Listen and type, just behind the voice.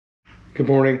Good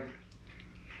morning.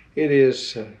 It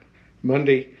is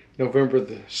Monday, November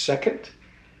the 2nd.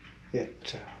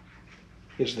 It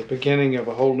is the beginning of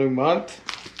a whole new month.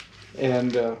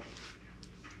 And, I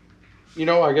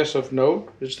guess of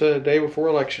note, it's the day before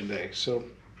Election Day. So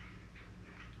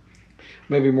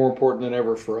maybe more important than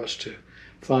ever for us to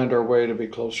find our way to be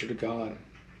closer to God.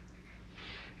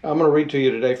 I'm going to read to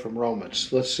you today from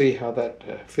Romans. Let's see how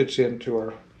that fits into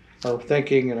our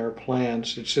thinking and our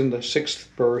plans. It's in the 6th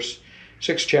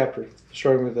chapter,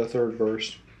 starting with the 3rd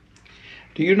verse.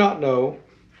 Do you not know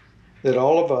that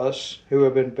all of us who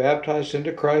have been baptized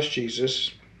into Christ Jesus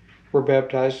were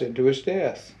baptized into his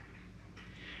death?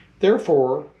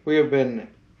 Therefore, we have been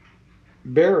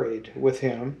buried with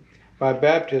him by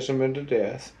baptism into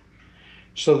death,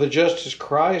 so that just as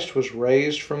Christ was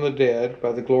raised from the dead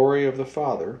by the glory of the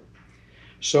Father,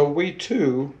 so we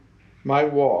too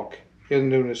might walk in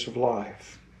newness of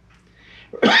life.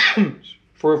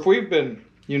 For if we've been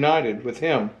united with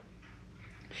him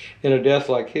in a death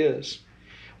like his,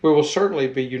 we will certainly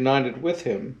be united with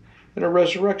him in a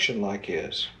resurrection like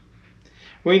his.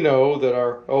 We know that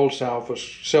our old self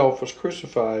was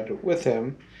crucified with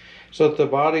him, so that the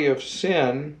body of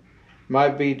sin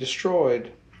might be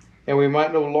destroyed, and we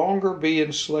might no longer be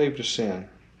enslaved to sin.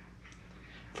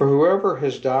 For whoever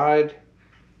has died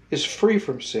is free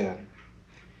from sin.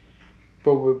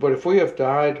 But if we have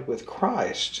died with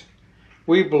Christ,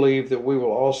 we believe that we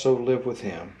will also live with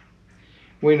him.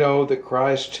 We know that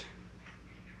Christ,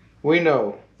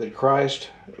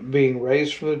 being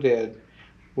raised from the dead,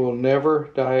 will never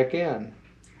die again.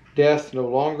 Death no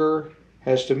longer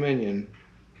has dominion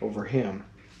over him.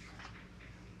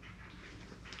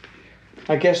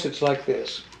 I guess it's like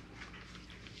this.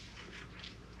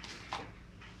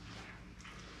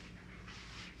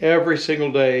 Every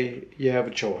single day you have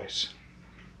a choice.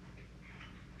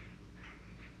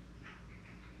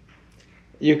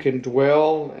 You can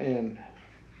dwell and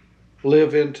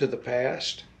live into the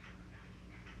past,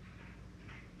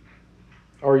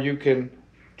 or you can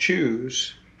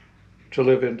choose to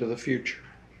live into the future.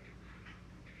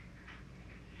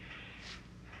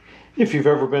 If you've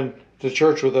ever been to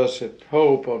church with us at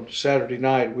Hope on Saturday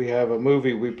night, we have a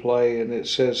movie we play, and it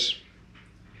says,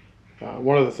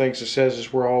 one of the things it says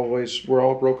is we're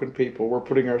all broken people. We're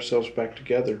putting ourselves back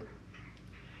together.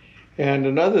 And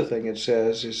another thing it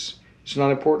says is, it's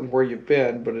not important where you've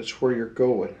been, but it's where you're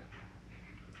going.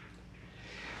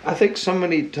 I think so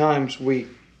many times we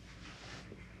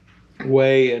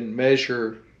weigh and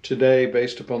measure today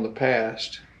based upon the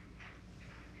past,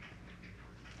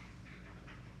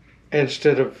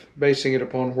 instead of basing it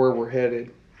upon where we're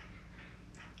headed.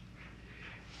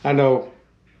 I know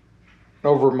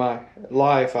over my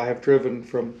life I have driven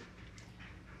from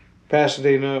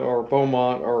Pasadena or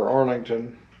Beaumont or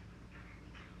Arlington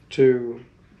to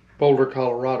Boulder,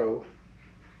 Colorado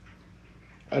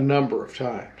a number of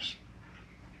times.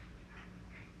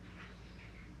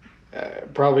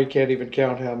 Probably can't even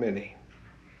count how many.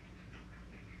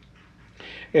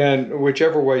 And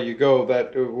whichever way you go,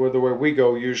 the way we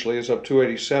go usually is up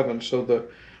 287. So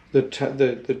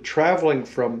the traveling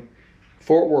from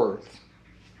Fort Worth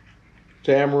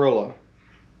to Amarillo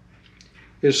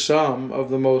is some of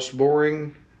the most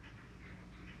boring,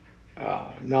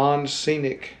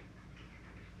 non-scenic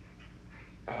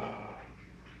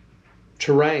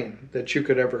terrain that you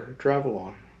could ever travel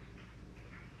on.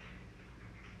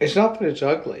 It's not that it's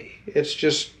ugly, it's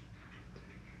just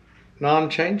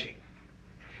non-changing.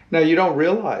 Now, you don't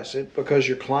realize it because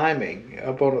you're climbing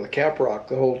up onto the cap rock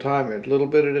the whole time. A little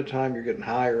bit at a time, you're getting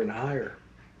higher and higher.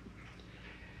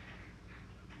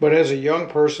 But as a young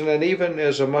person, and even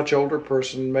as a much older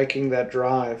person making that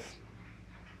drive,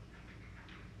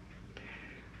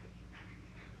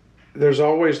 there's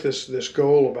always this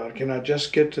goal about, can I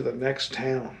just get to the next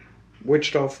town?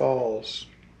 Wichita Falls,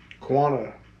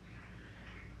 Quanah,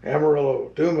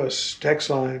 Amarillo, Dumas,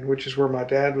 Texline, which is where my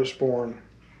dad was born.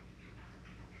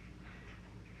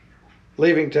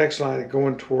 Leaving Texline and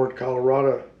going toward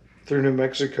Colorado through New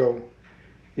Mexico,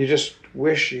 you just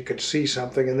wish you could see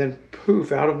something, and then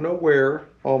poof, out of nowhere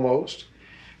almost,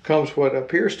 comes what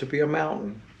appears to be a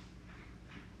mountain.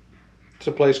 It's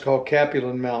a place called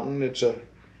Capulan Mountain. It's a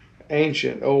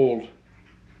ancient, old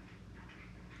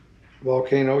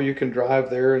volcano. You can drive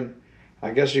there, and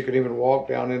I guess you could even walk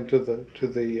down into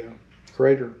the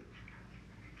crater.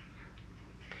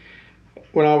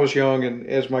 When I was young, and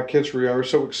as my kids were young, it was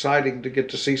so exciting to get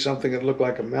to see something that looked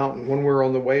like a mountain when we were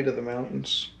on the way to the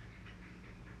mountains.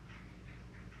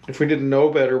 If we didn't know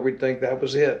better, we'd think that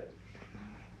was it.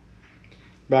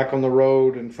 Back on the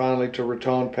road, and finally to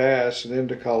Raton Pass and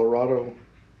into Colorado.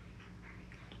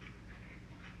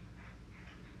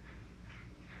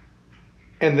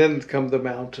 And then come the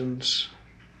mountains.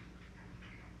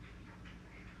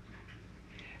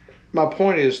 My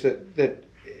point is that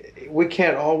we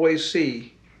can't always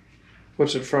see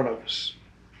what's in front of us.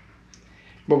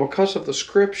 But because of the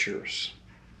scriptures,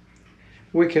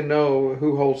 we can know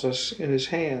who holds us in his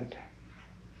hand.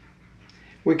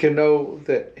 We can know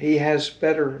that he has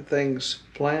better things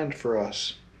planned for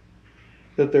us,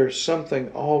 that there's something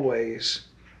always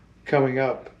coming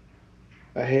up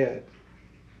ahead.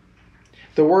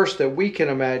 The worst that we can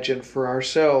imagine for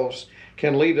ourselves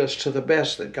can lead us to the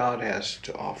best that God has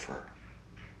to offer.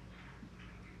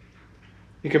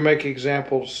 You can make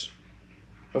examples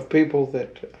of people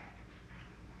that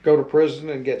go to prison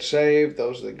and get saved,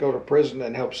 those that go to prison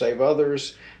and help save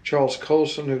others. Charles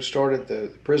Colson, who started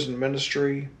the prison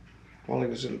ministry while he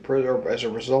was in prison, or as a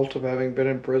result of having been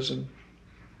in prison.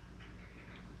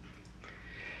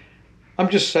 I'm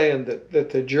just saying that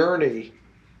the journey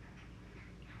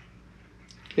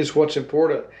is what's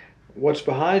important. What's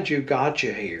behind you got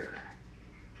you here.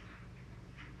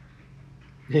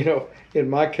 You know, in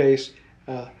my case,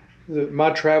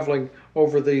 my traveling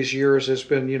over these years has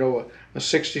been, a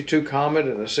 62 Comet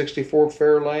and a 64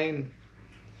 Fairlane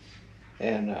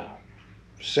and a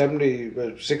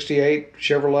 68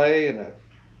 Chevrolet. And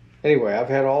anyway, I've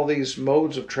had all these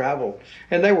modes of travel,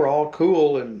 and they were all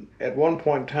cool, and at one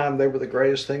point in time, they were the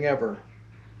greatest thing ever.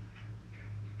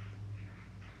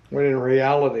 When in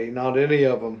reality, not any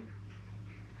of them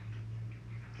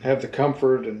have the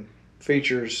comfort and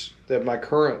features that my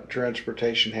current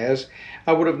transportation has.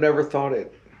 I would have never thought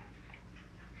it.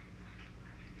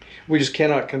 We just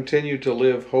cannot continue to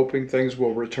live hoping things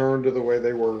will return to the way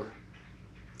they were.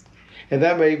 And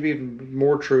that may be even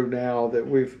more true now that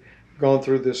we've gone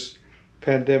through this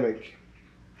pandemic.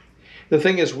 The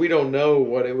thing is, we don't know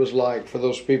what it was like for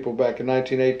those people back in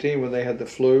 1918 when they had the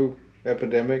flu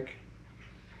epidemic.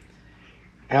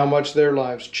 How much their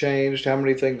lives changed, how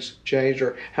many things changed,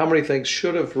 or how many things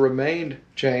should have remained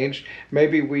changed.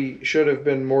 Maybe we should have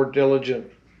been more diligent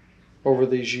over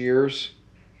these years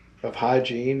of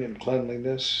hygiene and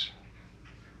cleanliness.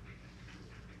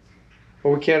 But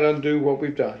we can't undo what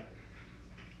we've done.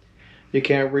 You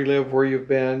can't relive where you've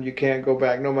been. You can't go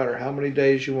back, no matter how many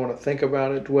days you want to think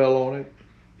about it, dwell on it.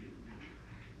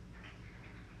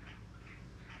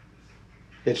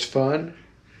 It's fun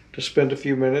to spend a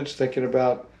few minutes thinking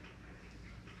about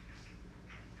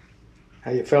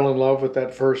how you fell in love with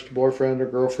that first boyfriend or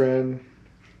girlfriend.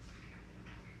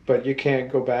 But you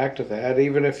can't go back to that.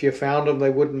 Even if you found them, they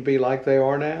wouldn't be like they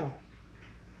are now.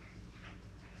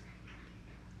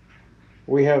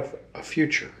 We have a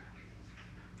future.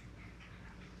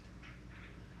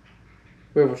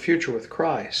 We have a future with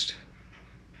Christ.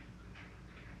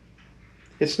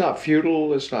 It's not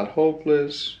futile. It's not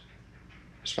hopeless.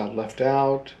 It's not left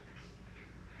out.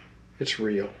 It's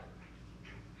real.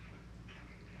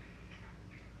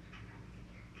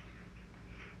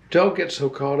 Don't get so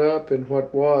caught up in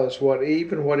what was, what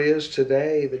is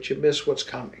today, that you miss what's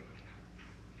coming.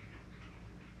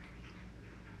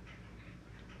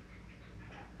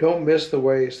 Don't miss the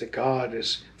ways that God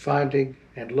is finding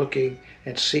and looking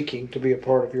and seeking to be a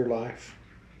part of your life.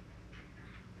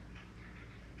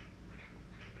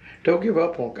 Don't give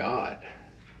up on God.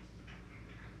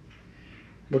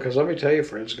 Because let me tell you,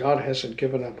 friends, God hasn't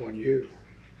given up on you.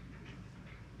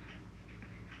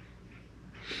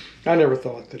 I never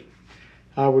thought that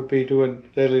I would be doing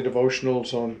daily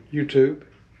devotionals on YouTube.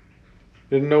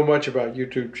 Didn't know much about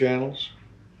YouTube channels.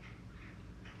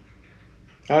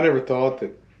 I never thought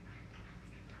that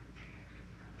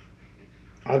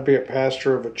I'd be a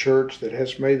pastor of a church that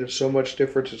has made so much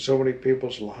difference in so many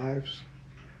people's lives.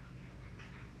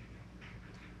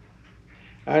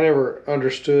 I never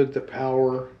understood the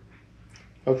power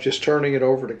of just turning it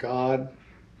over to God.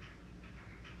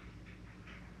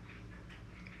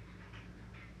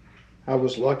 I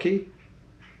was lucky.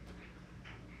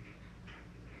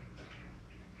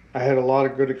 I had a lot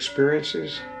of good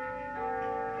experiences.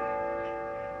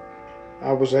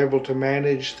 I was able to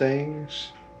manage things.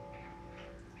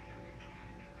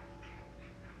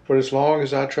 But as long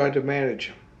as I tried to manage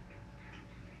them,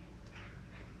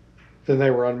 then they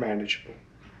were unmanageable.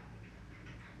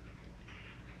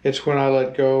 It's when I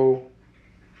let go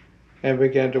and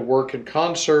began to work in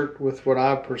concert with what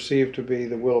I perceived to be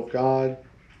the will of God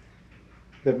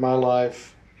that my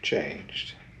life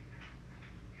changed.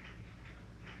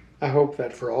 I hope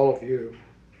that for all of you,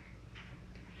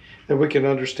 that we can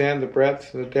understand the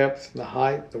breadth and the depth and the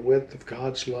height, the width of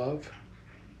God's love,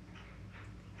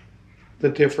 the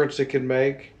difference it can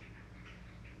make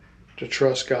to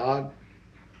trust God,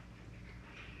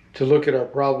 to look at our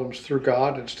problems through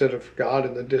God instead of God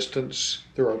in the distance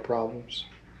through our problems.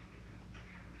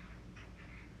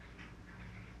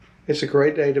 It's a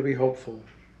great day to be hopeful.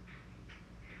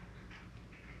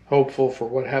 Hopeful for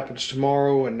what happens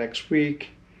tomorrow and next week,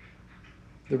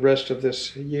 the rest of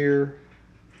this year,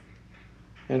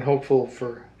 and hopeful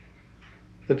for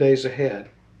the days ahead.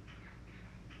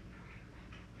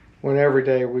 When every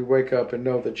day we wake up and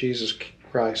know that Jesus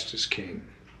Christ is King.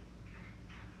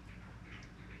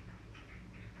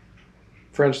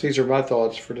 Friends, these are my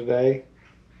thoughts for today.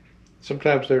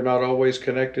 Sometimes they're not always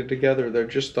connected together. They're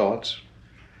just thoughts.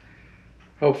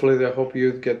 Hopefully they'll help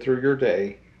you get through your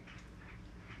day.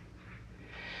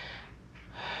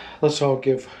 Let's all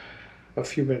give a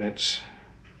few minutes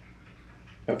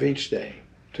of each day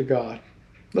to God.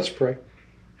 Let's pray.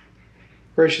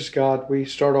 Gracious God, we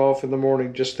start off in the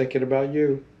morning just thinking about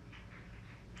you.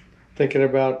 Thinking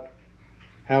about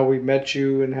how we met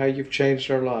you and how you've changed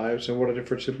our lives and what a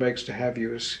difference it makes to have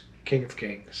you as King of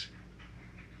Kings.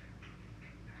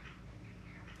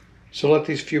 So let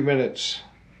these few minutes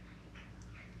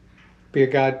be a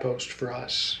guidepost for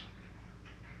us,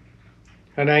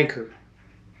 an anchor,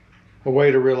 a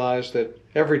way to realize that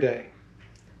every day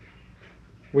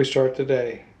we start the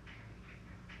day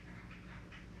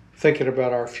thinking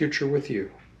about our future with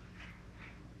you.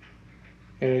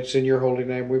 And it's in your holy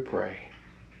name we pray.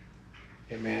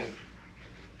 Amen.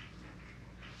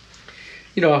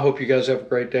 I hope you guys have a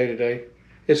great day today.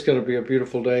 It's going to be a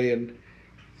beautiful day in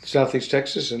Southeast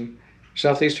Texas and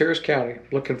Southeast Harris County.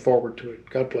 Looking forward to it.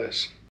 God bless.